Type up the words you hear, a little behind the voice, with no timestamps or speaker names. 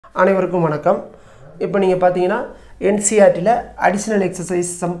அனைவருக்கும் வணக்கம். இப்போ நீங்க பாத்தீங்கன்னா NCERT ல அடிஷனல்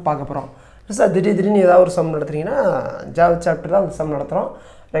எக்சர்சைஸ் சம் பார்க்க போறோம். சார் திடீர்னு ஏதாவது ஒரு சம் நடத்துறீங்கன்னா ஜாவா சாப்டர் தான் அந்த சம் நடத்துறோம்.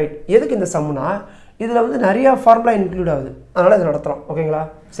 ரைட். எதுக்கு இந்த சம்னா இதுல வந்து நிறைய ஃபார்முலா இன்க்ளூட் ஆகுது. அதனால இது நடத்துறோம். ஓகேங்களா?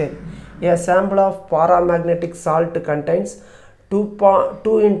 சரி. A sample of paramagnetic salt contains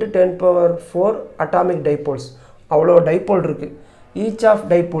 2 into 10 power 4 atomic dipoles. அவ்வளோ டைபோல் இருக்கு. Each of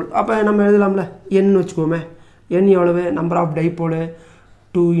dipole அப்ப நம்ம எழுதலாம்ல n வெச்சுக்கோமே. n எவ்வளவு number of dipole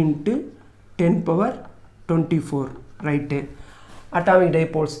 2 into 10 power 24 right. Atomic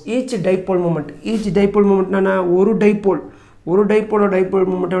dipoles each dipole moment na oru dipole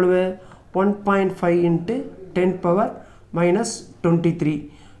moment எவ்வளவு 1.5 into 10 power minus 23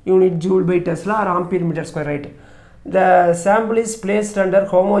 unit joule by Tesla or ampere meter square right. The sample is placed under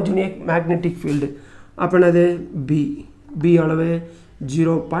homogeneous magnetic field. அப்ப என்னது b எவ்வளவு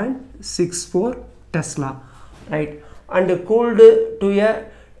 0.64 Tesla right, and cooled to a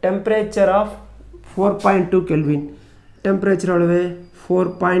temperature of 4.2 Kelvin. Temperature of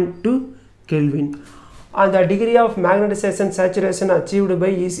 4.2 Kelvin. And the degree of magnetization saturation achieved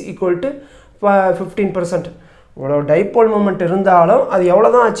by is equal to 15%. ஒரு dipole moment இருந்தாலும் அது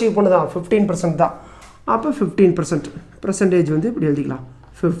எவ்வளவு தான் achieve பண்ணுதா 15% தான். அப்ப 15% percentage வந்து இப்படி எழுதிக்கலாம்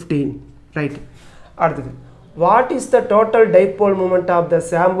 15 right. அடுத்து what is the total dipole moment of the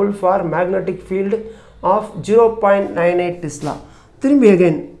sample for magnetic field of 0.98 Tesla. திரும்பி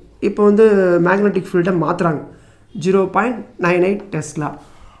again இப்போ வந்து magnetic field மாத்துறாங்க 0.98 Tesla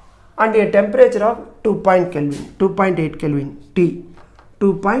and a temperature of 2.8 Kelvin T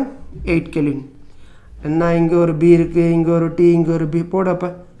 2.8 Kelvin. என்ன இங்க ஒரு b இருக்கு, இங்க ஒரு t, இங்க ஒரு b போடப்ப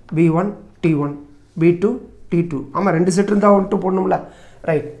b1 t1 b2 t2. ஆமா ரெண்டு செட் இருந்தா ஒன்று போடணும்ல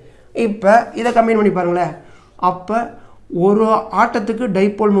ரைட். இப்போ இத கம்பைன் பண்ணி பாருங்களே. அப்ப ஒரு ஆட்டத்துக்கு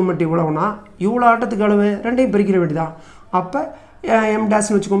டைபோல் மொமெண்ட் இவ்வளவுனா இவ்வளவு ஆட்டத்துக்கு அளவு ரெண்டையும் பிரிக்கிற வேண்டியதான். அப்ப m dash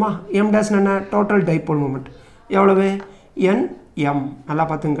னு வெச்சுக்கோமா. m dash என்ன டோட்டல் டைபோல் மொமெண்ட் எவ்வளவு nm. நல்லா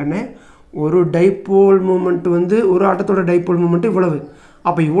பாத்துங்கண்ணே. ஒரு டைபோல் மொமெண்ட் வந்து ஒரு ஆட்டத்தோட டைபோல் மொமெண்ட் இவ்வளவு.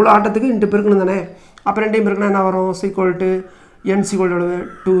 அப்ப இவ்வளவு ஆட்டத்துக்கு இன்டு பெருக்கணும் தானே. அப்ப ரெண்டையும் பெருக்கினா என்ன வரும் = n = எவ்வளவு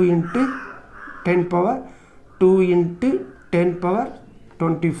 2 into 10 power 2 into 10 power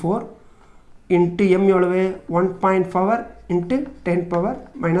 24 into m எவ்வளவு 1.5 into 10 power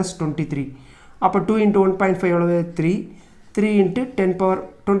minus 23. அப்ப 2 into 1.5 எவ்வளவு 3 into 10 power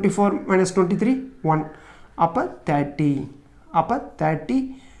 24 minus 23 1. அப்ப 30. அப்ப 30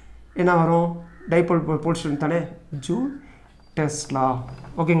 என்ன வரும் டைபோல் போல்ஸ்டன் தானே ஜூல் டெஸ்லா.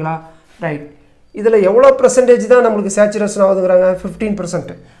 ஓகேங்களா ரைட். இதுல எவ்வளவு percentage தான் நமக்கு சேச்சுரேஷன் ஆகுதுங்கறாங்க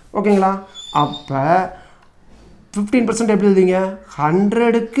 15%. ஓகேங்களா? அப்ப 15% எப்படி எழுதுவீங்க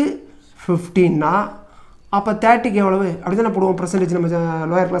 100 க்கு 15 னா அப்ப 30 க்கு எவ்வளவு அப்படிதானே போடுவோம் percentage. நம்ம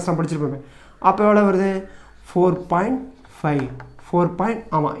லோயர் கிளாஸ்ல படிச்சிருப்போம். அப்ப எவ்வளவு வருது 4.5 4.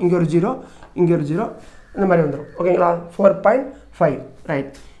 ஆமா இங்க ஒரு 0 இங்க ஒரு 0 இந்த மாதிரி வந்துரும். ஓகேங்களா 4.5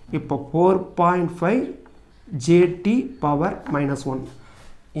 ரைட். இப்போ 4.5 JT power minus 1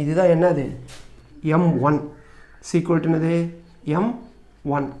 இதுதான் என்னது m1 = என்னது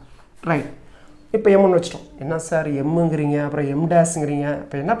m1 ரைட். இப்போ m1 வெச்சிட்டோம். என்ன சார் mங்கறீங்க அப்புறம் m டேஷ்ங்கறீங்க.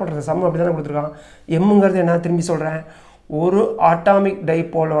 இப்போ என்ன பண்றது சம் அப்படி தான கொடுத்திருக்கான். mங்கிறது என்ன திரும்பி சொல்றேன் ஒரு அட்டாமிக்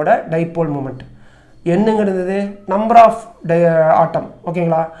டைபோலோட டைபோல் மொமெண்ட். என்னங்கிறது நம்பர் ஆஃப் ஆட்டம்.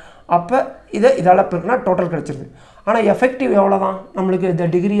 ஓகேங்களா? அப்ப இதால பெருக்கினா டோட்டல் கிடைச்சிருது. ஆனா எஃபெக்டிவ் எவ்வளவுதான் நமக்கு the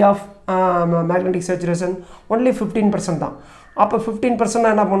degree of magnetic saturation only 15% தான். அப்ப 15%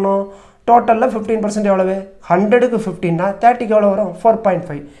 என்ன பண்ணோம் டோட்டல்ல 15% எவ்வளவு 100 க்கு 15 னா 30 க்கு எவ்வளவு வரும்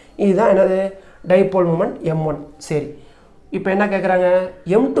 4.5. இதுதான் என்னது டைபோல் மொமெண்ட் m1. சரி. இப்போ என்ன கேக்குறாங்க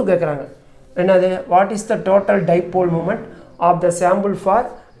m2 கேக்குறாங்க. என்னது what is the total dipole moment of the sample for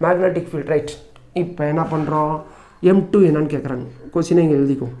magnetic field right. இப்போ என்ன பண்றோம் m2 என்னன்னு கேக்குறாங்க. क्वेश्चन இங்க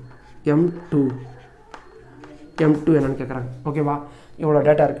எழுதிக்கோ m2 என்னன்னு கேக்குறாங்க. ஓகேவா? இவ்வளவு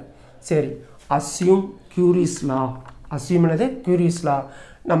டேட்டா இருக்கு. சரி assume Curie's law. assume என்னது Curie's law.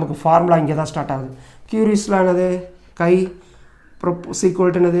 நமக்கு ஃபார்முலா இங்க தான் ஸ்டார்ட் ஆகுது. Curie's law என்னது chi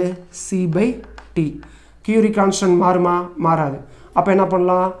 = என்னது c/t. Curie கான்ஸ்டன்ட் மாறுமா மாறாது. அப்ப என்ன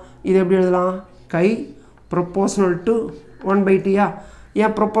பண்ணலாம் இது எப்படி எழுதலாம் chi proportional to 1/t.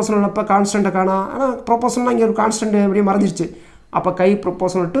 ஏன் proportional அப்ப கான்ஸ்டன்ட் காணா. ஆனா proportional இங்க ஒரு கான்ஸ்டன்ட் அப்படியே மறந்துருச்சு. அப்ப chi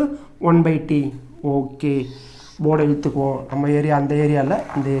proportional to 1/t. Okay board எழுத்துக்குவோம். நம்ம ஏரியா அந்த ஏரியா இல்ல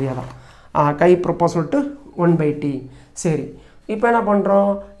இந்த ஏரியா தான். chi proportional to 1/t. சரி. இப்போ என்ன பண்றோம்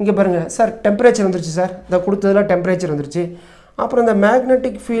இங்க பாருங்க சார் டெம்பரேச்சர் வந்துருச்சு சார். இத கொடுத்ததுல டெம்பரேச்சர் வந்துருச்சு. அப்புறம் இந்த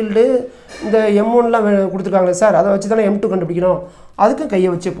மேக்னெட்டிக் ஃபீல்ட் இந்த m1 ல கொடுத்திருக்காங்க சார். அத வச்சு தான m2 கண்டுபிடிக்கணும். அதுக்கு கையை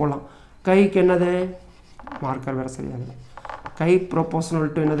வச்சே போலாம். கைக்கு என்னது மார்க்கர் வேற சரியா இல்ல. chi proportional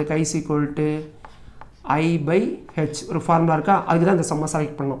to என்னது chi = I by H ஒரு ஃபார்முலா இருக்கா அதுக்கு தான் இந்த சம்ம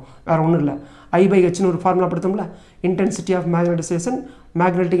செலக்ட் பண்ணோம் வேற ஒன்றும் இல்லை I by H னு ஒரு formula படித்தோம்ல intensity of magnetisation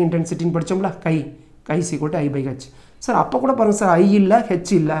magnetic இன்டென்சிட்டின்னு படித்தோம்ல guy equal to I by H sir அப்போ கூட பாருங்கள் சார் I இல்லை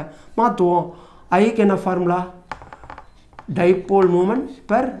H இல்லை மாற்றுவோம் ஐக்கு என்ன formula dipole moment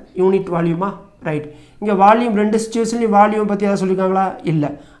per unit வால்யூமா right இங்கே வால்யூம் ரெண்டு சிச்சுவேஷன்லையும் வால்யூம் பற்றி எதாவது சொல்லியிருக்காங்களா இல்லை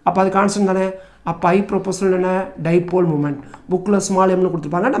அப்போ அது கான்ஸ்டன்ட் தானே அப்போ I ப்ரொபோஷனல் என்ன டைபோல் மூமெண்ட் புக்கில் ஸ்மால் எம்னு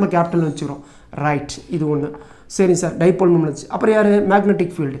கொடுத்துருப்பாங்க நம்ம கேபிட்டல் வச்சுக்கிறோம் ரைட் இது ஒன்று சரி சார் டைபோல் மூமெண்ட் அப்புறம் யார்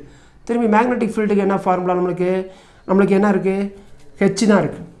மேக்னெட்டிக் ஃபீல்டு திரும்பி மேக்னெட்டிக் ஃபீல்டுக்கு என்ன ஃபார்முலா நம்மளுக்கு என்ன இருக்குது ஹெச் தான்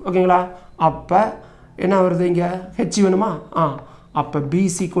இருக்குது ஓகேங்களா அப்போ என்ன வருது இங்கே ஹெச் வேணுமா அப்போ B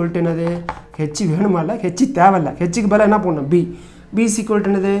ஈக்குவல் டு என்னது ஹெச் வேணுமா இல்லை ஹெச் தேவையில்லை ஹெச்சுக்கு பதிலாக என்ன பண்ணணும் B ஈக்குவல் டு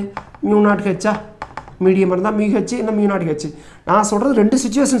என்னது மியூ நாட் ஹெச்சா மீடியம் இருந்தால் மியூ ஹெச் இல்லை மியூ நாட் ஹெச் நான் சொல்கிறது ரெண்டு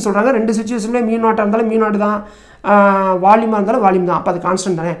சுச்சுவேஷன் சொல்கிறாங்க ரெண்டு சுச்சுவேஷன்லேயே மியூ நாட்டாக இருந்தாலும் மியூ நாட் தான் வால்யூமாக இருந்தாலும் வால்யூம் தான் அப்போ அது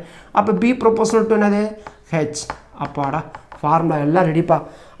கான்ஸ்டன்ட் தானே அப்போ B ப்ரொபோஷனல் டு என்னது ஹெச் அப்பாடா ஃபார்முலா எல்லாம் ரெடிப்பா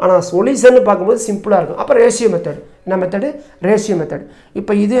ஆனால் சொல்யூஷன் பார்க்கும்போது சிம்பிளாக இருக்கும் அப்போ ரேஷியோ மெத்தட் என்ன மெத்தடு ரேஷியோ மெத்தட்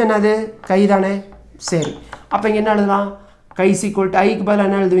இப்போ இது என்னது கை தானே சரி அப்போ இங்கே என்ன எழுதலாம் கை ஈக்குவல் டு ஐக்கு பதிலாக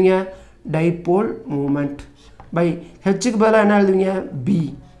என்ன எழுதுவீங்க டைபோல் மூமெண்ட் பை ஹெச்சுக்கு பதிலாக என்ன எழுதுவீங்க B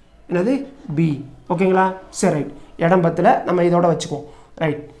என்னது B ஓகேங்களா சரி ரைட் இடம் பத்தில் நம்ம இதோட வச்சுக்குவோம்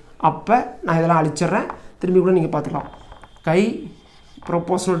ரைட் அப்போ நான் இதெல்லாம் அழிச்சிட்றேன் திரும்பி கூட நீங்கள் பார்த்துக்கலாம் கை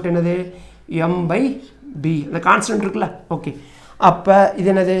ப்ரொபோஷனல் என்னது M by B அந்த கான்ஸ்டன்ட் இருக்குல்ல ஓகே அப்போ இது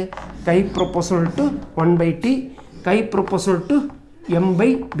என்னது கை proportional to 1 by T guy proportional to M by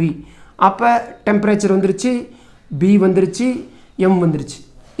B அப்போ டெம்பரேச்சர் வந்துருச்சு B வந்துருச்சு M வந்துருச்சு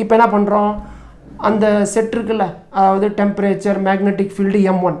இப்போ என்ன பண்ணுறோம் அந்த செட் இருக்குல்ல அதாவது டெம்பரேச்சர் மேக்னெட்டிக் ஃபீல்டு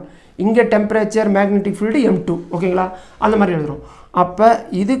M1 இங்கே டெம்பரேச்சர் மேக்னெட்டிக் ஃபீல்டு M2 ஓகேங்களா அந்த மாதிரி எழுதுகிறோம் அப்போ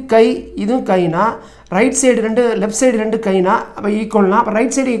இது கை இதுவும் கைனா ரைட் சைடு ரெண்டு லெஃப்ட் சைடு ரெண்டு கைனா அப்போ ஈக்குவல்னா அப்போ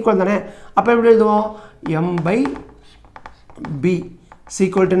ரைட் சைடு ஈக்குவல் தானே அப்போ எப்படி எழுதுவோம் M by B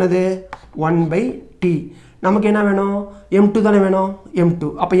equal to என்னது 1 by T நமக்கு என்ன வேணும் M2 தானே வேணும் M2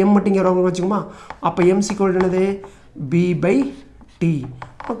 அப்போ M மட்டும் இங்கே வச்சுக்கோமா அப்போ M ஈக்குவல் டு என்னது B by T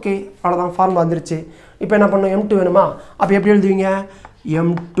ஓகே அவ்வளோதான் ஃபார்முலா வந்துருச்சு இப்போ என்ன பண்ணணும் M2 வேணுமா அப்போ எப்படி எழுதுவீங்க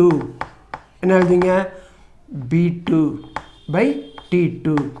M2 என்ன எழுதுவீங்க B2 by T2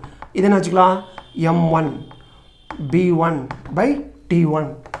 இது என்ன வச்சுக்கலாம் M1 B1 by T1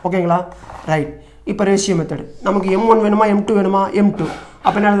 ஓகேங்களா ரைட் இப்போ ரேஷியோ மெத்தட் நமக்கு M1 வேணுமா M2 வேணுமா M2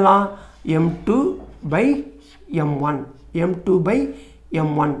 அப்போ என்ன எழுதலாம் M2 by M1 M2 by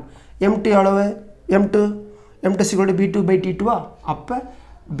M1 M2 எவ்வளவு M2 equal to B2 by T2 அப்போ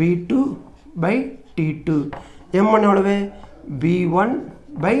B2 by T2 M1 எவ்வளவு B1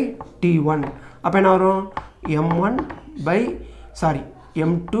 by T1 அப்போ என்ன வரும் M1 by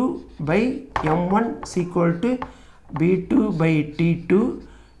M2 by M1 equal to B2 by T2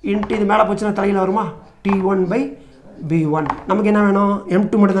 into இது மேலே போச்சுன்னா தலையில் வருமா T1 by B1 நமக்கு என்ன வேணும்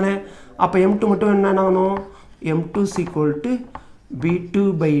M2 மட்டும் தானே அப்போ M2 மட்டும் என்ன வேணும் M2 equal to B2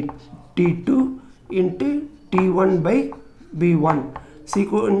 by T2 into T1 by B1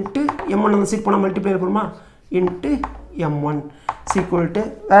 equal into M1 அந்த சீட் போனால் மல்டிப்ளை பண்ணுமா into M1 equal to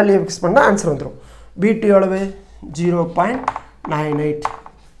value fix பண்ணால் ஆன்சர் வந்துடும் B2 எவ்வளவு 0.98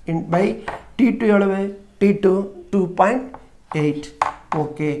 by T2 எவ்வளவு T2 2.8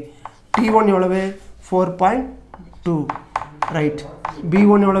 ஓகே T1 எவ்வளவு 4.2 ரைட்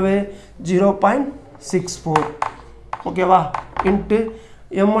B1 எவ்வளவு 0.64 ஓகேவா இன்ட்டு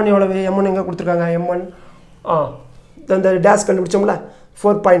M1 எவ்வளவு M1 எங்கே கொடுத்துருக்காங்க M1 இந்த டேஷ் கண்டுபிடிச்சோம்ல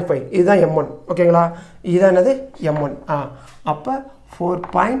 4.5 இதுதான் M1 ஓகேங்களா இதுதான் என்னது M1 அப்போ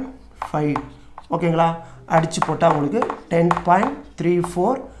 4.5 ஓகேங்களா அடித்து போட்டால் உங்களுக்கு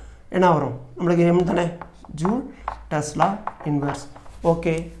 10.34 என்ன வரும் நம்மளுக்கு M தானே joule Tesla inverse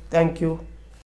okay thank you